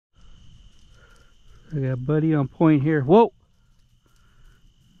I got a buddy on point here. Whoa!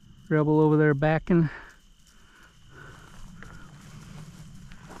 Rebel over there backing.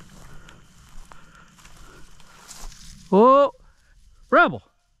 Whoa! Rebel!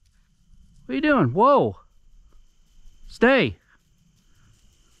 What are you doing? Whoa! Stay!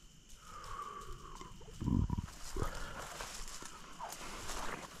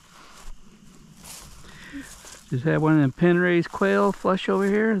 Just had one of them pen raised quail flush over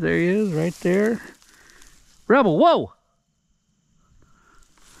here. There he is, right there. Rebel, whoa!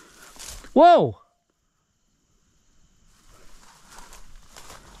 Whoa!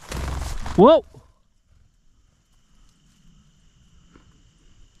 Whoa!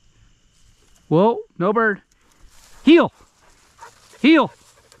 Whoa, no bird. Heel! Heel!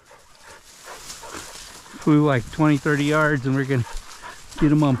 Flew like 20, 30 yards and we're gonna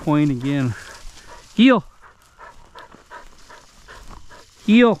get him on point again. Heel!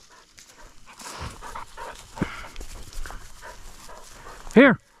 Heel!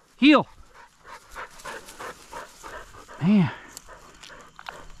 Here! Heel! Man,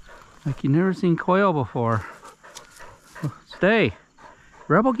 like you never seen quail before. Stay.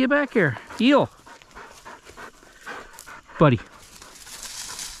 Rebel, get back here. Heel. Buddy.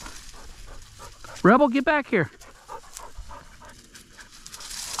 Rebel, get back here.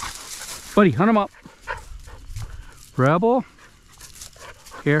 Buddy, hunt him up. Rebel.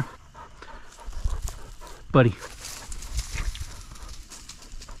 Here. Buddy.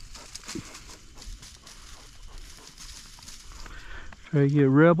 Try to get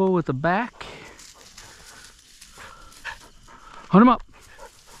Rebel with the back. Hunt him up.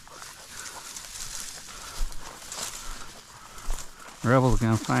 Rebel's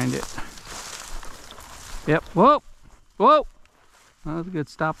gonna find it. Yep. Whoa! Whoa! That was a good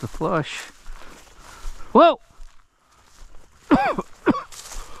stop to flush. Whoa!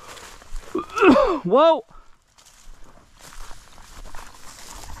 Whoa!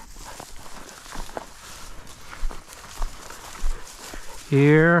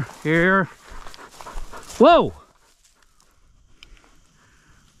 Here, here. Whoa!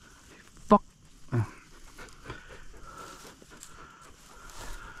 Fuck.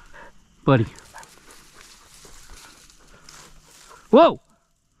 Buddy. Whoa!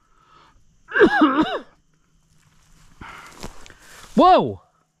 Whoa!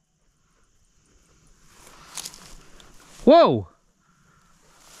 Whoa!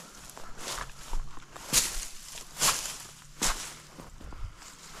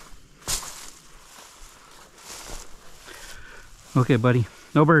 Okay, buddy.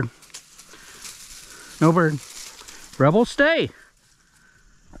 No bird. No bird. Rebel, stay.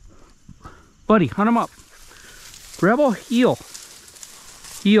 Buddy, hunt him up. Rebel, heel.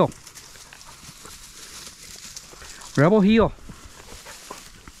 Heel. Rebel, heel.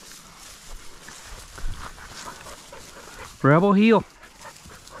 Rebel, heel.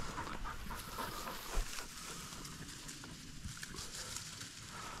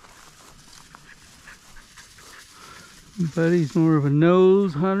 Buddy's more of a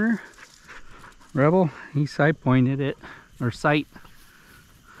nose hunter. Rebel, he sight pointed it, or sight.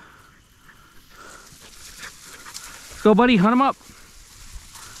 Let's go, buddy, hunt him up.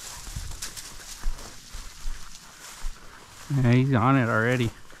 Yeah, he's on it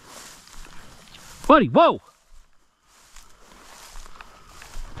already. Buddy, whoa!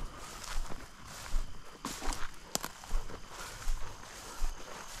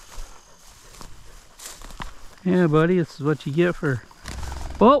 Yeah, buddy, this is what you get for...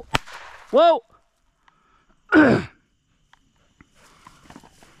 Whoa! Whoa!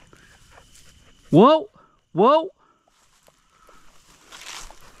 Whoa! Whoa!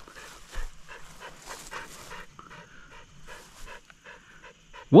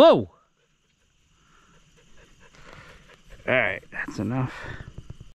 Whoa! Alright, that's enough.